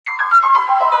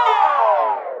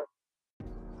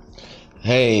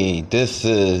Hey, this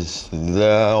is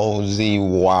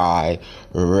LZY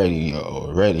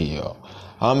Radio.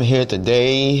 I'm here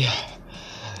today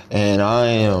and I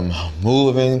am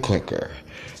moving quicker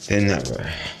than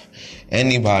ever.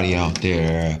 Anybody out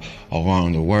there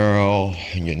around the world,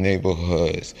 in your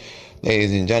neighborhoods,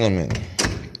 ladies and gentlemen,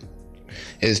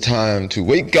 it's time to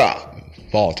wake up,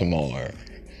 Baltimore,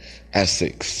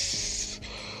 Essex,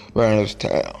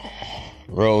 Reynoldstown,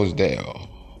 Rosedale,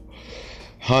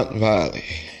 Hunt Valley,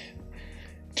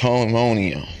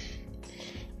 Timonium,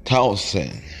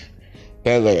 Towson,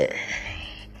 Bel Air,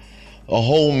 the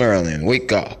whole Maryland,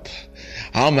 wake up.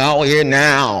 I'm out here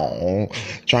now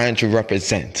trying to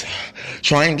represent,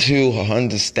 trying to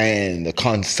understand the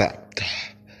concept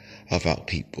of our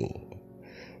people.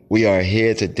 We are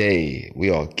here today, we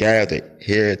are gathered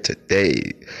here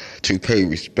today to pay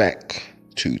respect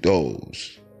to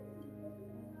those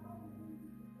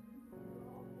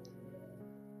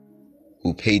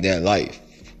who paid their life,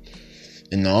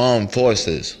 in the armed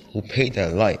forces who paid their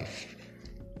life,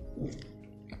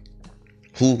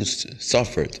 who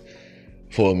suffered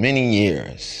for many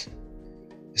years.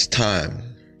 It's time.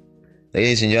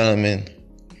 Ladies and gentlemen,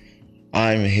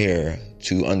 I'm here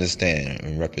to understand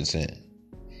and represent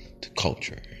the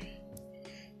culture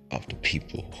of the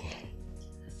people.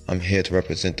 I'm here to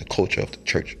represent the culture of the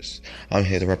churches. I'm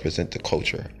here to represent the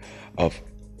culture of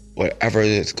whatever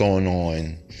is going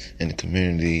on in the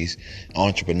communities,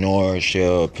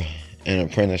 entrepreneurship, and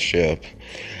apprenticeship,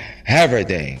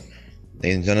 everything.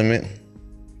 Ladies and gentlemen,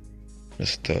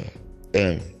 Mr.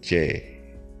 MJ